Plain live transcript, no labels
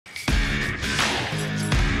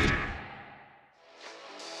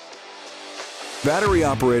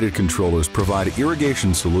Battery-operated controllers provide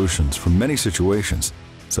irrigation solutions for many situations,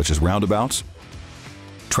 such as roundabouts,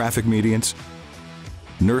 traffic medians,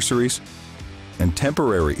 nurseries, and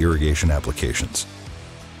temporary irrigation applications,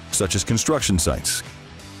 such as construction sites,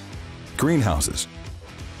 greenhouses,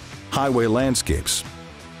 highway landscapes,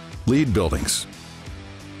 lead buildings,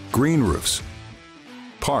 green roofs,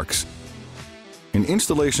 parks, and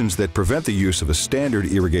installations that prevent the use of a standard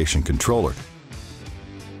irrigation controller.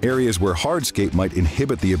 Areas where hardscape might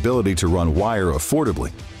inhibit the ability to run wire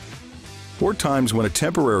affordably, or times when a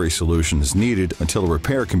temporary solution is needed until a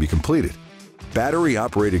repair can be completed.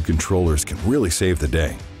 Battery-operated controllers can really save the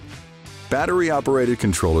day. Battery-operated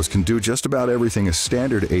controllers can do just about everything a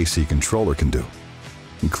standard AC controller can do,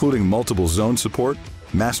 including multiple zone support,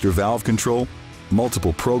 master valve control,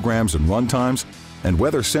 multiple programs and runtimes, and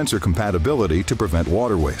weather sensor compatibility to prevent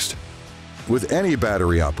water waste. With any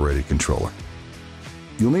battery-operated controller,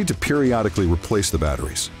 you'll need to periodically replace the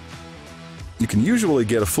batteries. You can usually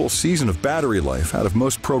get a full season of battery life out of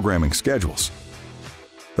most programming schedules.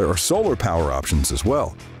 There are solar power options as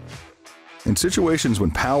well. In situations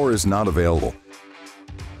when power is not available,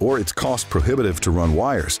 or it's cost-prohibitive to run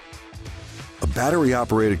wires, a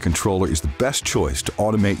battery-operated controller is the best choice to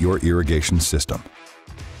automate your irrigation system.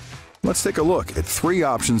 Let's take a look at 3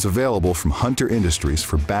 options available from Hunter Industries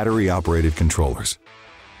for battery-operated controllers.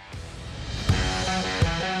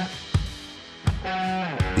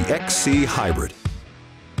 The XC Hybrid.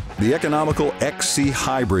 The economical XC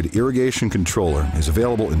Hybrid irrigation controller is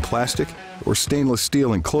available in plastic or stainless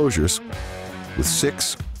steel enclosures with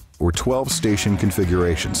 6 or 12 station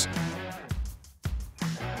configurations.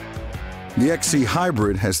 The XC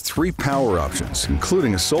Hybrid has 3 power options,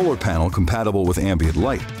 including a solar panel compatible with ambient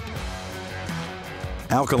light,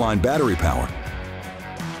 alkaline battery power,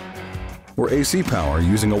 or AC power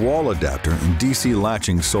using a wall adapter and DC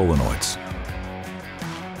latching solenoids.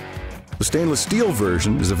 The stainless steel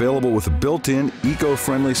version is available with a built-in,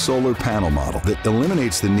 eco-friendly solar panel model that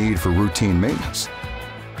eliminates the need for routine maintenance.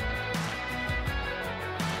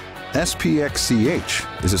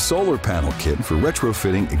 SPXCH is a solar panel kit for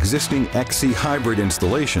retrofitting existing XC Hybrid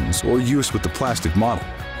installations or use with the plastic model.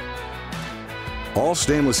 All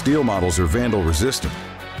stainless steel models are vandal-resistant,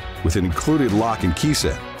 with an included lock and key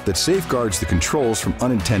set that safeguards the controls from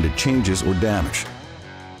unintended changes or damage.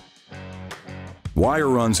 Wire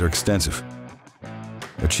runs are extensive.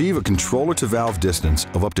 Achieve a controller-to-valve distance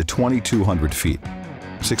of up to 2,200 feet,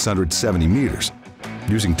 670 meters,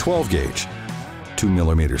 using 12-gauge, 2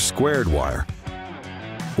 mm squared wire,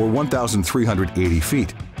 or 1,380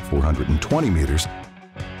 feet, 420 meters,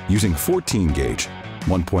 using 14-gauge,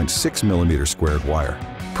 1.6 mm squared wire,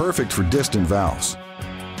 perfect for distant valves.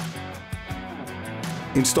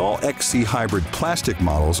 Install XC Hybrid plastic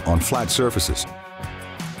models on flat surfaces,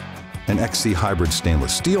 and XC Hybrid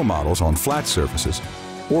stainless steel models on flat surfaces,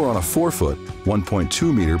 or on a 4-foot,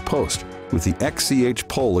 1.2 meter post with the XCH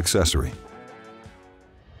pole accessory.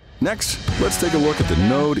 Next, let's take a look at the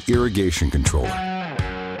Node irrigation controller.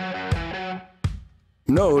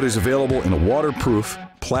 Node is available in a waterproof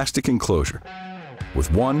plastic enclosure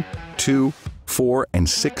with 1, 2, 4, and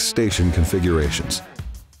 6 station configurations.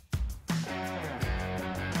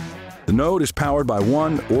 The Node is powered by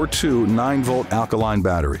 1 or 2 9-volt alkaline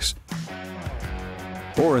batteries,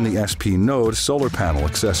 or in the SP Node solar panel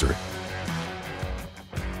accessory.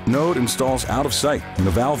 Node installs out of sight in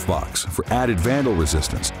a valve box for added vandal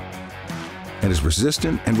resistance and is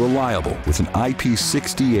resistant and reliable with an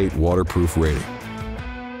IP68 waterproof rating.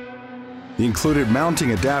 The included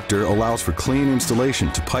mounting adapter allows for clean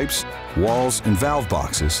installation to pipes, walls, and valve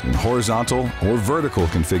boxes in horizontal or vertical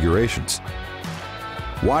configurations.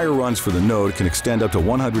 Wire runs for the Node can extend up to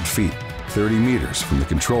 100 feet, 30 meters from the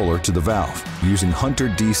controller to the valve using Hunter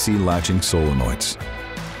DC latching solenoids.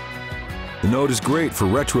 The Node is great for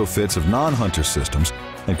retrofits of non-Hunter systems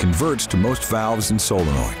and converts to most valves and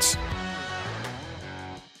solenoids.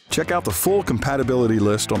 Check out the full compatibility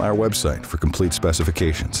list on our website for complete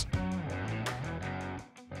specifications.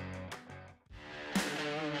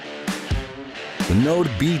 The Node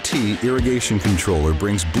BT irrigation controller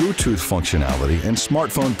brings Bluetooth functionality and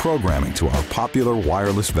smartphone programming to our popular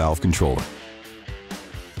wireless valve controller.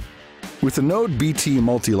 With the Node BT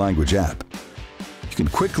multi-language app, you can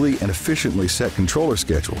quickly and efficiently set controller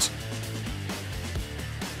schedules,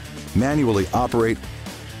 manually operate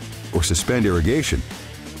or suspend irrigation,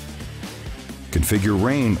 configure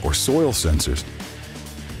rain or soil sensors,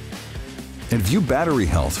 and view battery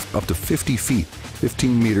health up to 50 feet,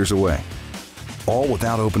 15 meters away, all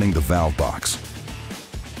without opening the valve box.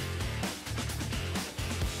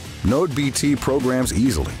 Node BT programs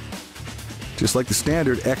easily. just like the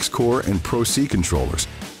standard X-Core and Pro C controllers,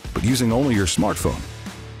 but using only your smartphone.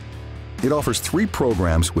 It offers 3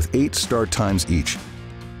 programs with 8 start times each,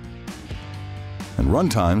 and run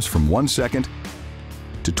times from 1 second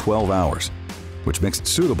to 12 hours, which makes it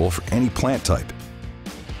suitable for any plant type.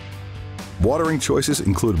 Watering choices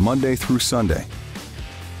include Monday through Sunday,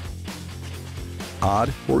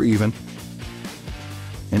 odd or even,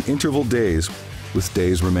 and interval days with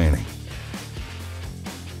days remaining.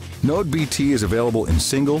 Node BT is available in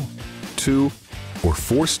single, 2, or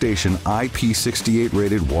 4-station IP68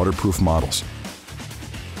 rated waterproof models,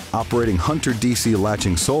 operating Hunter DC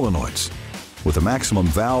latching solenoids with a maximum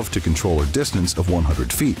valve to controller distance of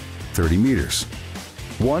 100 feet, 30 meters.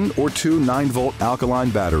 1 or 2 9-volt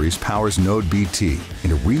alkaline batteries powers Node BT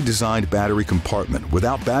in a redesigned battery compartment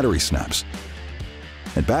without battery snaps.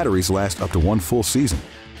 And batteries last up to 1 full season,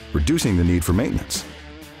 reducing the need for maintenance.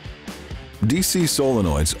 DC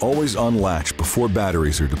solenoids always unlatch before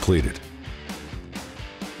batteries are depleted.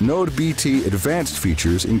 Node BT advanced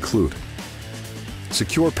features include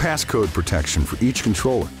secure passcode protection for each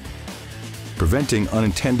controller, preventing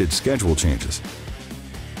unintended schedule changes,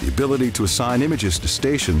 the ability to assign images to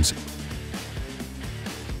stations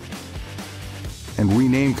and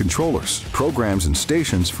rename controllers, programs, and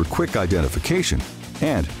stations for quick identification,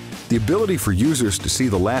 and the ability for users to see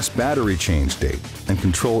the last battery change date and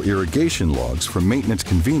control irrigation logs for maintenance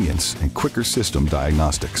convenience and quicker system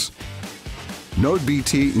diagnostics. Node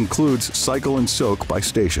BT includes cycle and soak by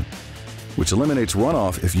station, which eliminates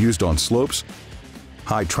runoff if used on slopes,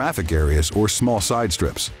 high traffic areas, or small side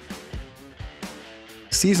strips.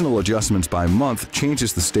 Seasonal adjustments by month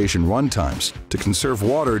changes the station run times to conserve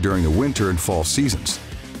water during the winter and fall seasons.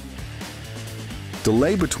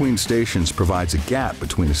 Delay between stations provides a gap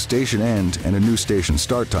between a station end and a new station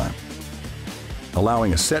start time,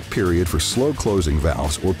 allowing a set period for slow closing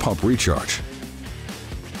valves or pump recharge.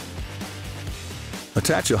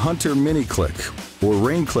 Attach a Hunter Mini-Clik or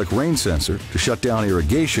Rain-Clik rain sensor to shut down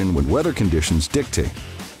irrigation when weather conditions dictate.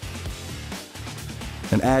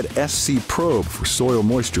 And add SC probe for soil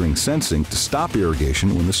moisturing sensing to stop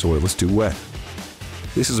irrigation when the soil is too wet.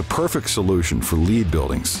 This is a perfect solution for lead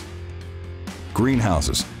buildings,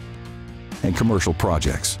 greenhouses, and commercial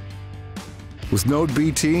projects. With Node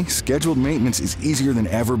BT, scheduled maintenance is easier than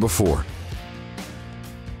ever before.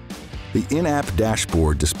 The in-app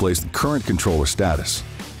dashboard displays the current controller status,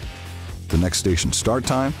 the next station start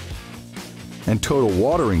time, and total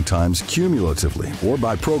watering times cumulatively or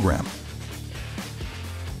by program.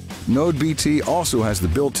 Node BT also has the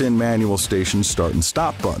built-in manual station start and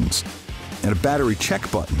stop buttons and a battery check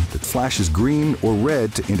button that flashes green or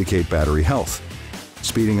red to indicate battery health,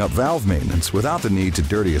 speeding up valve maintenance without the need to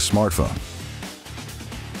dirty a smartphone.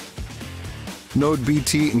 Node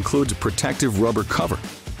BT includes a protective rubber cover,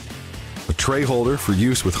 a tray holder for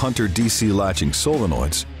use with Hunter DC latching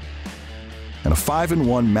solenoids, and a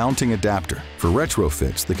 5-in-1 mounting adapter for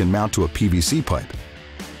retrofits that can mount to a PVC pipe,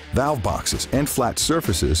 valve boxes, and flat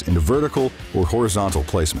surfaces into vertical or horizontal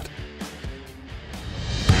placement.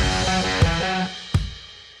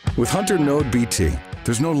 With Hunter Node BT,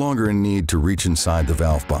 there's no longer a need to reach inside the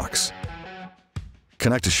valve box,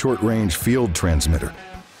 connect a short-range field transmitter,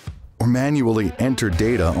 or manually enter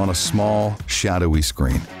data on a small, shadowy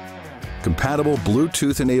screen. Compatible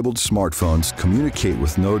Bluetooth-enabled smartphones communicate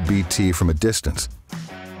with Node BT from a distance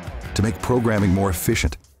to make programming more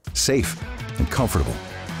efficient, safe, and comfortable.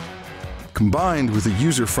 Combined with the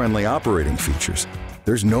user-friendly operating features,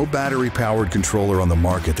 there's no battery-powered controller on the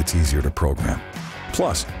market that's easier to program.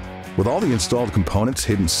 Plus, with all the installed components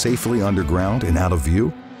hidden safely underground and out of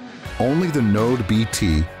view, only the Node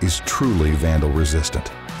BT is truly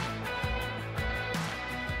vandal-resistant.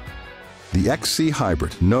 The XC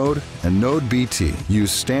Hybrid, Node, and Node BT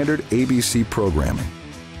use standard ABC programming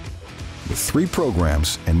with 3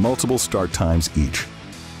 programs and multiple start times each.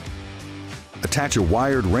 Attach a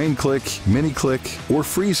wired Rain-Clik, Mini-Clik, or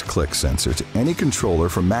Freeze-Clik sensor to any controller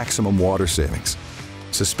for maximum water savings.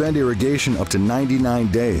 Suspend irrigation up to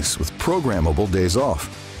 99 days with Programmable Days Off.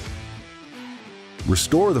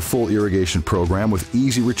 Restore the full irrigation program with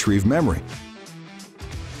easy retrieve memory.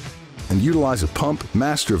 And utilize a pump,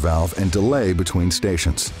 master valve, and delay between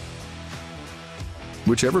stations.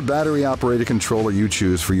 Whichever battery-operated controller you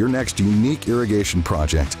choose for your next unique irrigation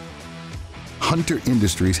project, Hunter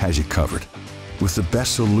Industries has you covered with the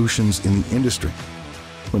best solutions in the industry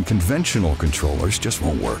when conventional controllers just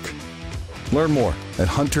won't work. Learn more at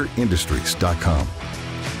hunterindustries.com.